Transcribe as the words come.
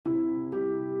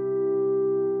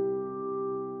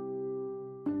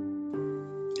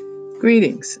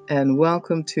Greetings and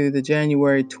welcome to the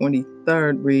January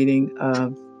 23rd reading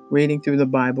of Reading Through the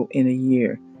Bible in a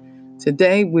Year.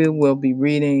 Today we will be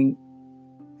reading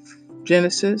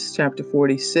Genesis chapter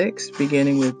 46,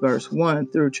 beginning with verse 1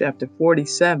 through chapter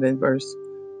 47, verse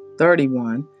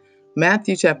 31,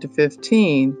 Matthew chapter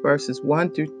 15, verses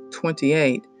 1 through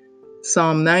 28,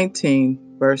 Psalm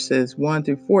 19, verses 1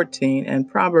 through 14, and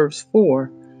Proverbs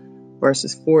 4,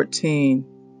 verses 14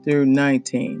 through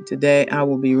 19. Today I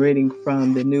will be reading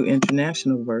from the New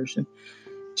International Version.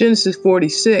 Genesis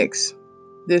 46.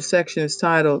 This section is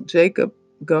titled, Jacob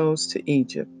Goes to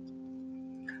Egypt.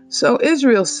 So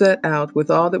Israel set out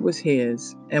with all that was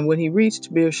his, and when he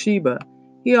reached Beersheba,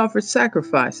 he offered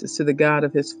sacrifices to the God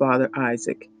of his father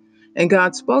Isaac. And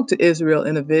God spoke to Israel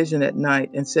in a vision at night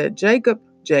and said, Jacob,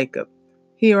 Jacob.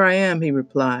 Here I am, he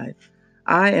replied.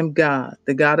 I am God,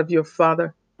 the God of your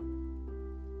father.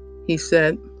 He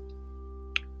said,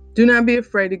 Do not be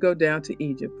afraid to go down to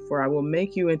Egypt, for I will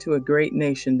make you into a great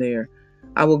nation there.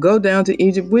 I will go down to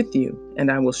Egypt with you, and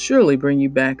I will surely bring you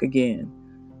back again.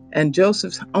 And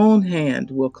Joseph's own hand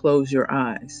will close your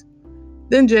eyes.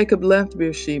 Then Jacob left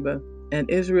Beersheba, and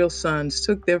Israel's sons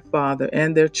took their father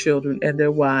and their children and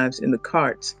their wives in the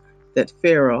carts that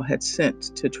Pharaoh had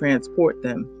sent to transport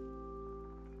them.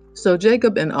 So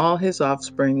Jacob and all his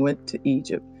offspring went to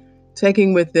Egypt,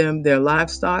 taking with them their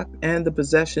livestock and the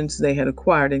possessions they had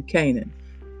acquired in Canaan.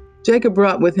 Jacob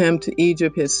brought with him to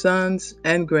Egypt his sons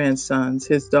and grandsons,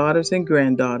 his daughters and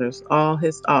granddaughters, all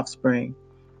his offspring.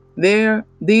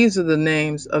 These are the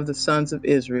names of the sons of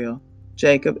Israel,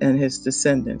 Jacob and his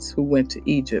descendants, who went to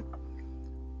Egypt.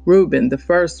 Reuben, the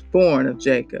firstborn of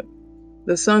Jacob.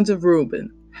 The sons of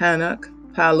Reuben, Hanok,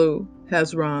 Palu,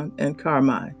 Hezron, and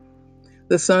Carmi.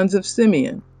 The sons of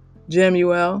Simeon,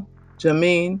 Jemuel,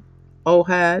 Jamin,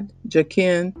 Ohad,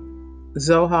 Jachin,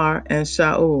 Zohar, and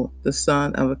Shaul, the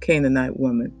son of a Canaanite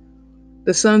woman.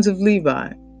 The sons of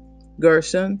Levi,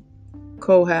 Gershon,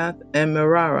 Kohath, and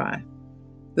Merari.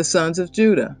 The sons of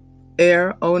Judah,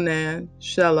 Onan,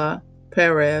 Shelah,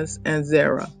 Perez, and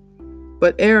Zerah.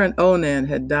 But and Onan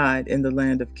had died in the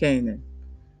land of Canaan.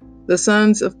 The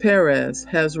sons of Perez,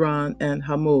 Hezron, and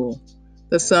Hamul.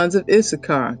 The sons of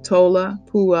Issachar, Tola,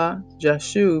 Puah,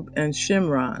 Jashub, and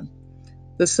Shimron.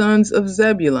 The sons of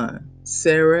Zebulun,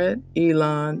 Sered,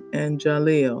 Elon, and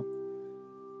Jaleel.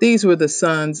 These were the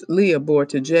sons Leah bore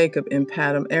to Jacob in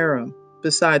Paddan Aram,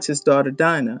 besides his daughter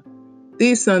Dinah.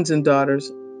 These sons and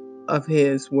daughters of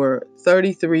his were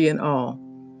 33 in all.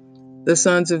 The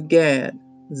sons of Gad,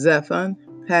 Zephon,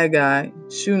 Haggai,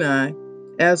 Shunai,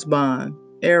 Esbon,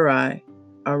 Eri,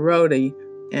 Arodi,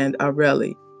 and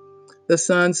Areli. The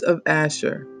sons of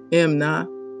Asher, Imnah,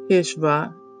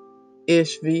 Hishva,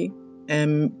 Ishvi,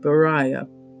 and Beriah.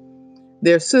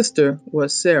 Their sister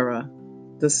was Sarah.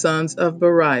 The sons of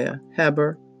Beriah,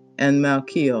 Heber, and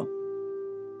Malchiel.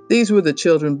 These were the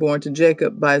children born to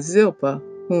Jacob by Zilpah,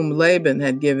 whom Laban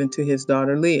had given to his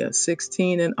daughter Leah,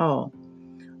 16 in all.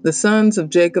 The sons of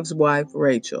Jacob's wife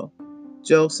Rachel,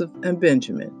 Joseph and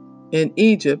Benjamin. In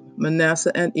Egypt,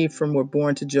 Manasseh and Ephraim were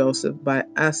born to Joseph by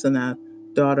Asenath,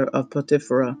 daughter of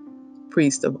Potiphera,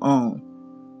 priest of On.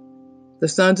 The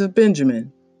sons of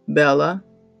Benjamin, Bela,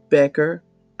 Becher,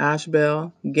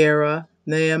 Ashbel, Gera,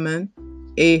 Naaman,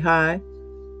 Ehi,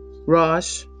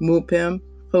 Rosh, Mupim,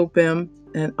 Hupim,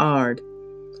 and Ard.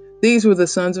 These were the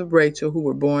sons of Rachel who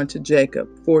were born to Jacob,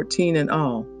 14 in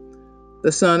all.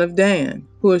 The son of Dan,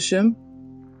 Hushim.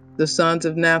 The sons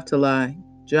of Naphtali,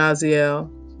 Jaziel,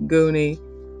 Guni,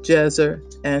 Jezer,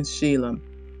 and Shelam.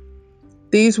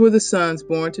 These were the sons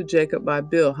born to Jacob by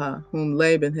Bilhah, whom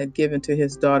Laban had given to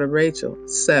his daughter Rachel,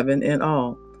 7 in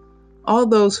all. All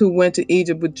those who went to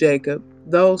Egypt with Jacob,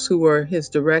 those who were his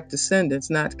direct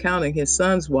descendants, not counting his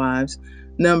sons' wives,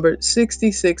 numbered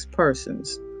 66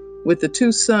 persons. With the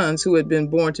 2 sons who had been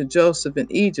born to Joseph in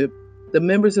Egypt, the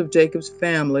members of Jacob's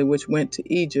family which went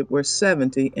to Egypt were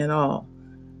 70 in all.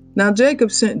 Now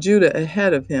Jacob sent Judah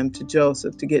ahead of him to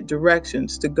Joseph to get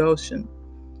directions to Goshen.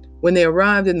 When they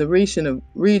arrived in the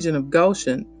region of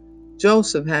Goshen,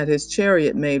 Joseph had his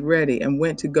chariot made ready and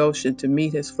went to Goshen to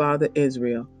meet his father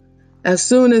Israel. As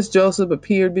soon as Joseph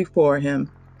appeared before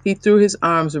him, he threw his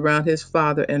arms around his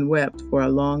father and wept for a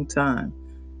long time.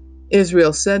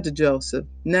 Israel said to Joseph,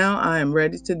 Now I am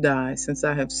ready to die, since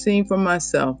I have seen for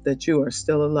myself that you are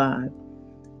still alive.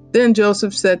 Then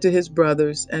Joseph said to his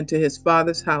brothers and to his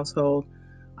father's household,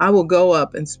 I will go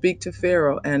up and speak to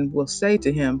Pharaoh and will say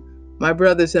to him, My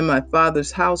brothers and my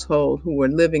father's household who were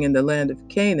living in the land of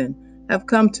Canaan have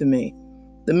come to me.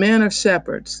 The men are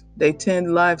shepherds, they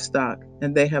tend livestock,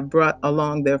 and they have brought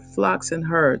along their flocks and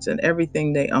herds and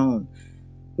everything they own.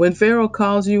 When Pharaoh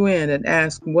calls you in and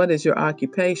asks, "What is your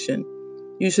occupation?"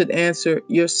 you should answer,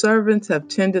 "Your servants have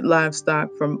tended livestock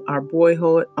from our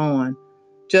boyhood on,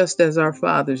 just as our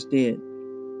fathers did."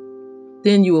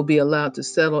 Then you will be allowed to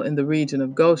settle in the region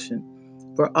of Goshen,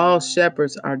 for all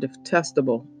shepherds are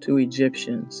detestable to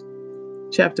Egyptians.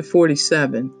 Chapter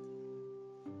 47.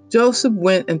 Joseph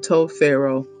went and told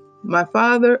Pharaoh, "My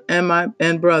father and my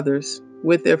brothers,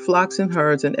 with their flocks and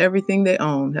herds and everything they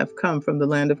own, have come from the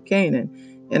land of Canaan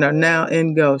and are now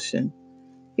in Goshen."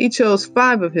 He chose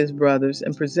 5 of his brothers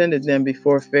and presented them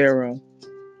before Pharaoh.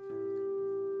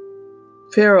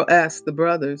 Pharaoh asked the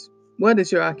brothers, "What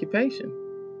is your occupation?"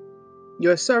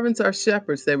 "Your servants are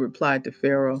shepherds," they replied to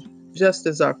Pharaoh, "just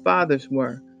as our fathers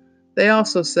were." They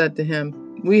also said to him,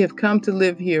 "We have come to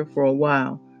live here for a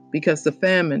while, because the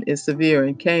famine is severe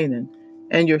in Canaan,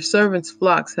 and your servants'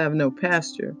 flocks have no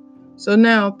pasture. So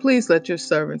now please let your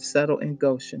servants settle in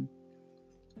Goshen."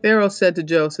 Pharaoh said to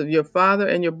Joseph, "Your father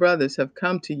and your brothers have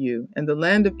come to you, and the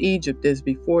land of Egypt is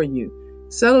before you.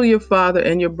 Settle your father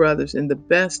and your brothers in the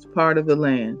best part of the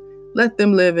land. Let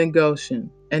them live in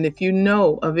Goshen, and if you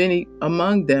know of any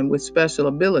among them with special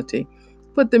ability,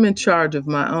 put them in charge of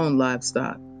my own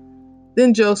livestock."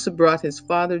 Then Joseph brought his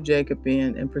father Jacob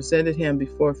in and presented him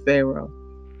before Pharaoh.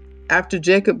 After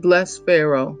Jacob blessed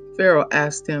Pharaoh, Pharaoh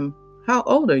asked him, "How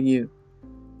old are you?"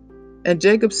 And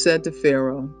Jacob said to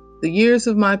Pharaoh, "The years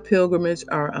of my pilgrimage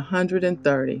are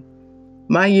 130.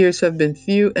 My years have been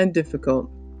few and difficult,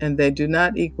 and they do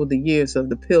not equal the years of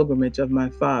the pilgrimage of my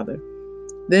father."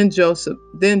 Then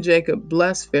Jacob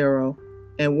blessed Pharaoh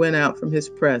and went out from his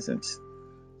presence.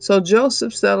 So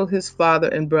Joseph settled his father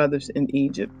and brothers in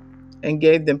Egypt and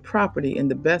gave them property in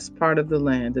the best part of the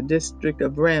land, the district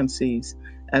of Ramses,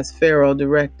 as Pharaoh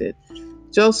directed.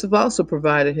 Joseph also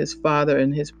provided his father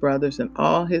and his brothers and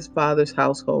all his father's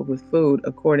household with food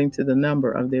according to the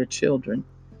number of their children.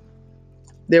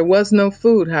 There was no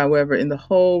food, however, in the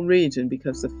whole region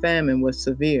because the famine was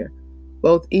severe.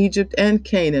 Both Egypt and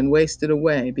Canaan wasted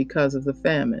away because of the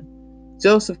famine.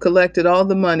 Joseph collected all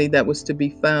the money that was to be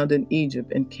found in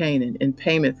Egypt and Canaan in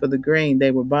payment for the grain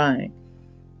they were buying,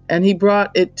 and he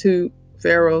brought it to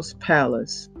Pharaoh's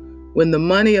palace. When the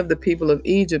money of the people of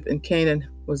Egypt and Canaan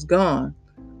was gone,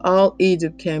 all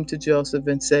Egypt came to Joseph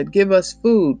and said, "Give us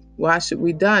food. Why should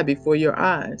we die before your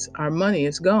eyes? Our money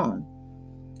is gone."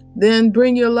 "Then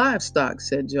bring your livestock,"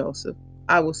 said Joseph.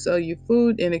 "I will sell you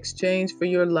food in exchange for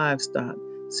your livestock,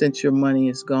 since your money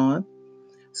is gone."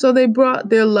 So they brought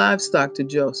their livestock to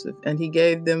Joseph, and he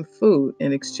gave them food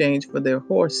in exchange for their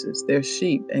horses, their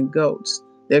sheep and goats,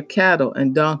 their cattle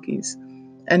and donkeys.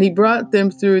 And he brought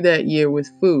them through that year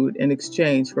with food in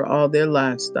exchange for all their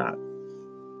livestock.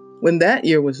 When that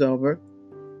year was over,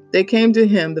 they came to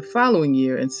him the following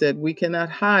year and said, "We cannot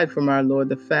hide from our Lord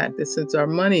the fact that since our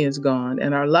money is gone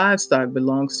and our livestock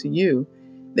belongs to you,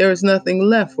 there is nothing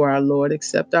left for our Lord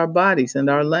except our bodies and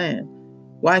our land.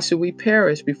 Why should we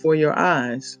perish before your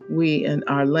eyes, we and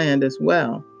our land as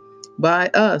well? Buy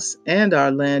us and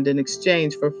our land in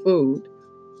exchange for food,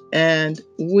 and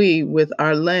we with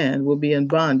our land will be in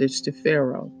bondage to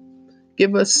Pharaoh.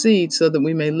 Give us seed so that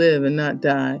we may live and not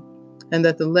die, and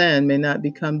that the land may not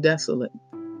become desolate."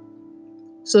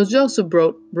 So Joseph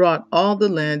brought all the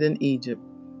land in Egypt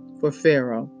for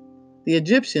Pharaoh. The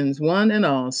Egyptians, one and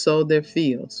all, sold their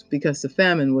fields because the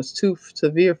famine was too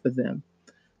severe for them.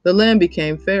 The land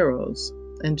became Pharaoh's,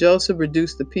 and Joseph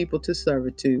reduced the people to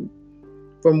servitude,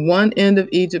 from one end of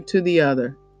Egypt to the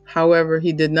other. However,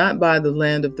 he did not buy the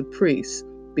land of the priests,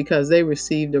 because they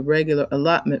received a regular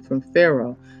allotment from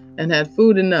Pharaoh and had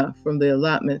food enough from the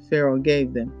allotment Pharaoh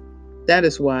gave them. That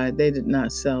is why they did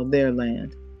not sell their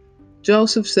land.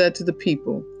 Joseph said to the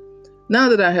people, "Now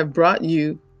that I have bought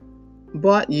you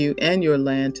and your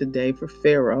land today for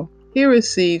Pharaoh, here is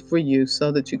seed for you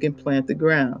so that you can plant the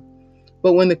ground.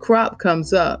 But when the crop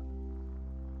comes up,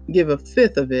 give a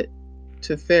fifth of it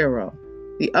to Pharaoh.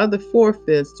 The other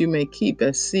 4/5 you may keep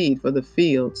as seed for the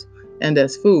fields and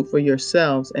as food for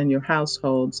yourselves and your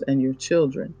households and your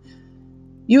children."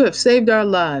 "You have saved our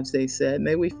lives," they said.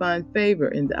 "May we find favor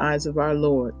in the eyes of our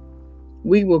Lord.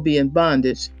 We will be in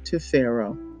bondage to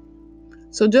Pharaoh."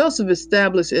 So Joseph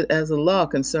established it as a law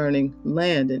concerning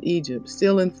land in Egypt,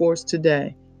 still in force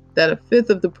today, that a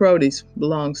fifth of the produce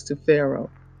belongs to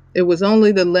Pharaoh. It was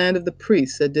only the land of the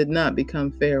priests that did not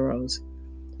become Pharaoh's.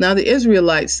 Now the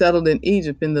Israelites settled in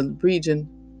Egypt in the region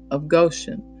of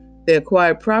Goshen. They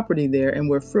acquired property there and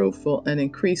were fruitful and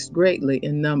increased greatly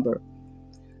in number.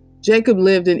 Jacob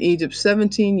lived in Egypt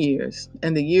 17 years,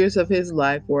 and the years of his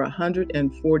life were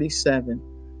 147.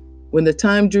 When the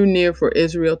time drew near for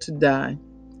Israel to die,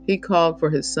 he called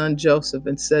for his son Joseph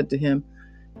and said to him,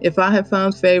 If I have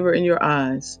found favor in your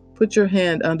eyes, put your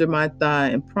hand under my thigh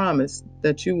and promise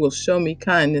that you will show me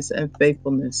kindness and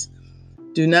faithfulness.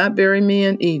 Do not bury me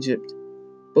in Egypt,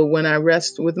 but when I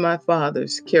rest with my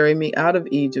fathers, carry me out of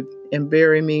Egypt and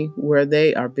bury me where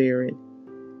they are buried.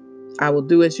 I will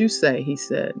do as you say, he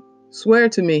said. Swear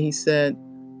to me, he said.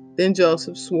 Then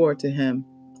Joseph swore to him,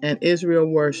 and Israel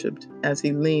worshipped as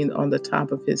he leaned on the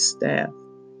top of his staff.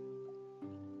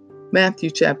 Matthew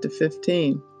chapter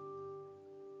 15.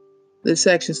 This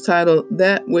section is titled,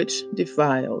 That Which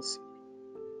Defiles.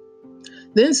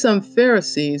 Then some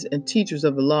Pharisees and teachers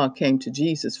of the law came to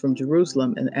Jesus from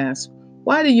Jerusalem and asked,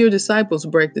 Why do your disciples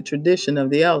break the tradition of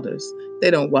the elders?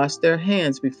 They don't wash their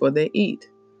hands before they eat.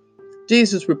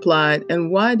 Jesus replied,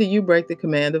 And why do you break the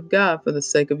command of God for the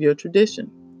sake of your tradition?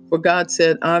 For God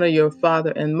said, Honor your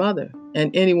father and mother,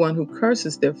 and anyone who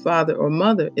curses their father or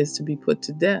mother is to be put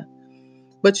to death.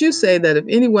 But you say that if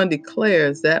anyone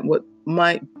declares that what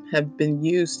might have been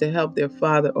used to help their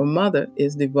father or mother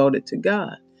is devoted to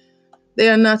God, they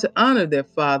are not to honor their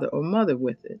father or mother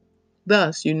with it.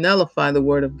 Thus, you nullify the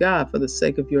word of God for the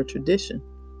sake of your tradition.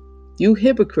 You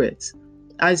hypocrites!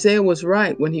 Isaiah was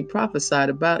right when he prophesied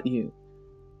about you.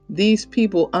 These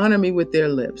people honor me with their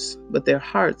lips, but their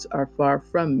hearts are far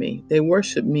from me. They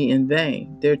worship me in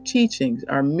vain. Their teachings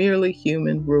are merely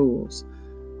human rules.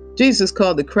 Jesus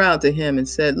called the crowd to him and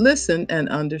said, Listen and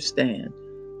understand.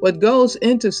 What goes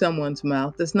into someone's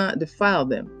mouth does not defile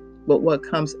them, but what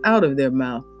comes out of their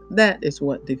mouth, that is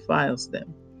what defiles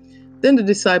them. Then the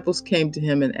disciples came to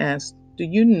him and asked, Do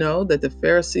you know that the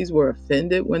Pharisees were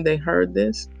offended when they heard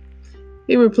this?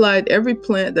 He replied, Every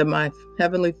plant that my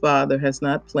heavenly Father has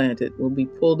not planted will be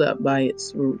pulled up by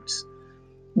its roots.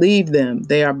 Leave them,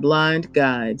 they are blind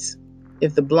guides.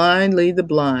 If the blind lead the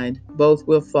blind, both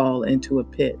will fall into a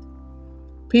pit.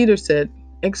 Peter said,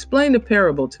 Explain the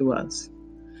parable to us.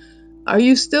 Are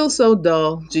you still so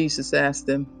dull? Jesus asked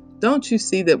them. Don't you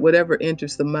see that whatever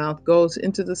enters the mouth goes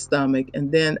into the stomach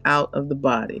and then out of the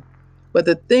body? But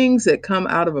the things that come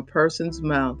out of a person's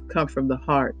mouth come from the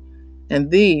heart, and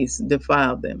these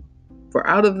defile them. For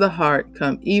out of the heart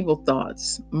come evil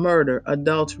thoughts, murder,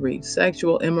 adultery,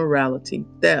 sexual immorality,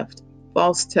 theft,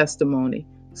 false testimony,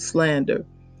 slander.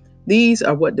 These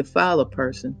are what defile a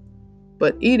person,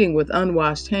 but eating with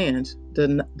unwashed hands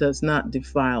does not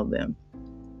defile them.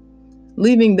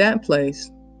 Leaving that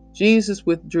place, Jesus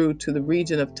withdrew to the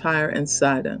region of Tyre and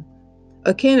Sidon.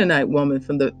 A Canaanite woman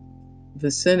from the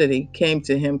vicinity came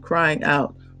to him crying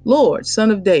out, Lord, Son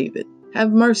of David,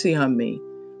 have mercy on me.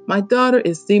 My daughter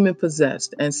is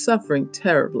demon-possessed and suffering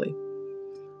terribly.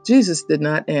 Jesus did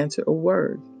not answer a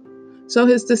word. So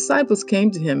his disciples came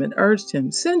to him and urged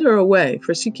him, Send her away,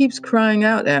 for she keeps crying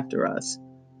out after us.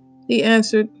 He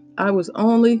answered, I was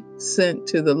only sent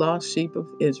to the lost sheep of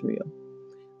Israel.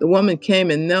 The woman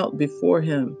came and knelt before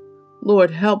him.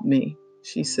 Lord, help me,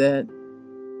 she said.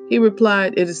 He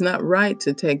replied, It is not right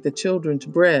to take the children's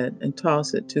bread and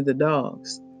toss it to the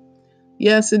dogs.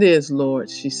 Yes, it is, Lord,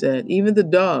 she said. Even the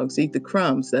dogs eat the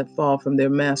crumbs that fall from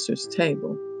their master's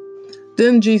table.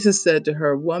 Then Jesus said to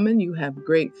her, Woman, you have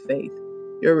great faith.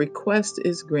 Your request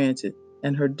is granted.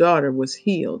 And her daughter was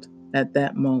healed at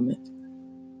that moment.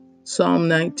 Psalm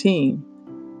 19.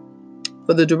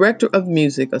 For the director of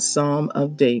music, a psalm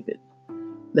of David.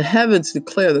 The heavens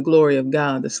declare the glory of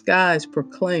God. The skies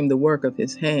proclaim the work of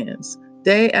his hands.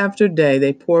 Day after day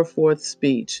they pour forth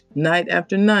speech. Night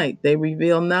after night they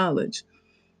reveal knowledge.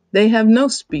 They have no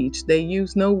speech. They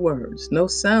use no words. No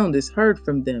sound is heard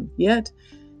from them. Yet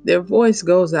their voice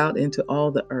goes out into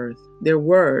all the earth, their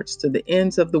words to the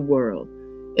ends of the world.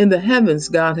 In the heavens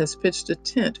God has pitched a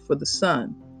tent for the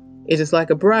sun. It is like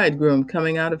a bridegroom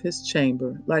coming out of his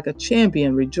chamber, like a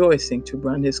champion rejoicing to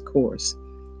run his course.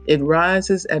 It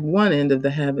rises at one end of the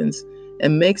heavens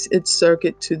and makes its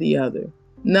circuit to the other.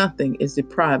 Nothing is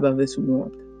deprived of its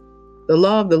warmth. The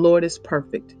law of the Lord is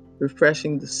perfect,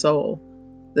 refreshing the soul.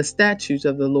 The statutes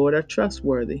of the Lord are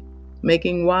trustworthy,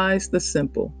 making wise the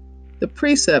simple. The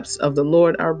precepts of the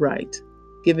Lord are right,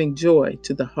 giving joy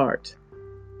to the heart.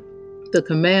 The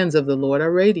commands of the Lord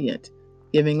are radiant,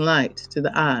 giving light to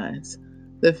the eyes.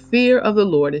 The fear of the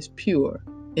Lord is pure,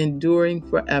 enduring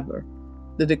forever.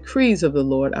 The decrees of the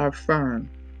Lord are firm,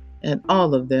 and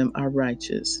all of them are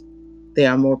righteous. They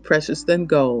are more precious than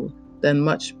gold, than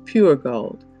much pure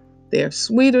gold. They are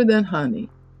sweeter than honey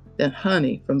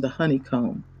from the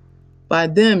honeycomb. By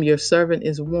them your servant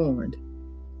is warned.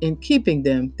 In keeping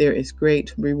them there is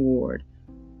great reward.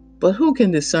 But who can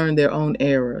discern their own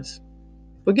errors?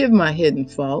 Forgive my hidden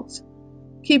faults.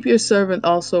 Keep your servant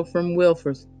also from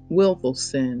willful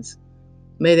sins.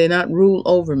 May they not rule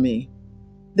over me.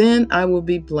 Then I will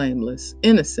be blameless,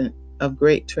 innocent of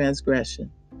great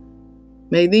transgression.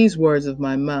 May these words of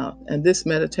my mouth and this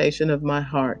meditation of my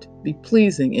heart be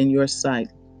pleasing in your sight,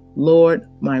 Lord,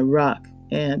 my rock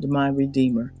and my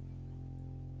redeemer.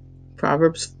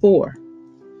 Proverbs 4,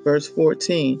 verse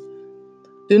 14.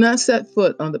 Do not set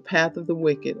foot on the path of the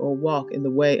wicked or walk in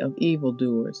the way of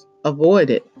evildoers. Avoid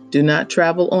it. Do not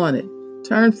travel on it.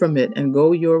 Turn from it and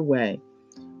go your way.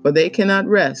 For they cannot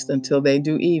rest until they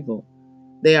do evil.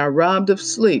 They are robbed of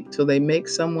sleep till they make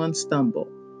someone stumble.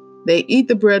 They eat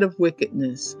the bread of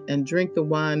wickedness and drink the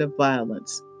wine of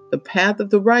violence. The path of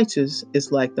the righteous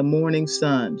is like the morning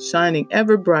sun, shining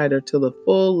ever brighter till the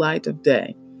full light of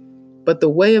day. But the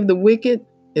way of the wicked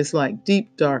is like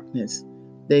deep darkness.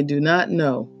 They do not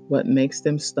know what makes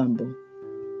them stumble.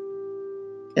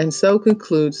 And so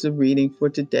concludes the reading for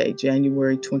today,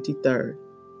 January 23rd.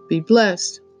 Be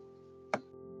blessed.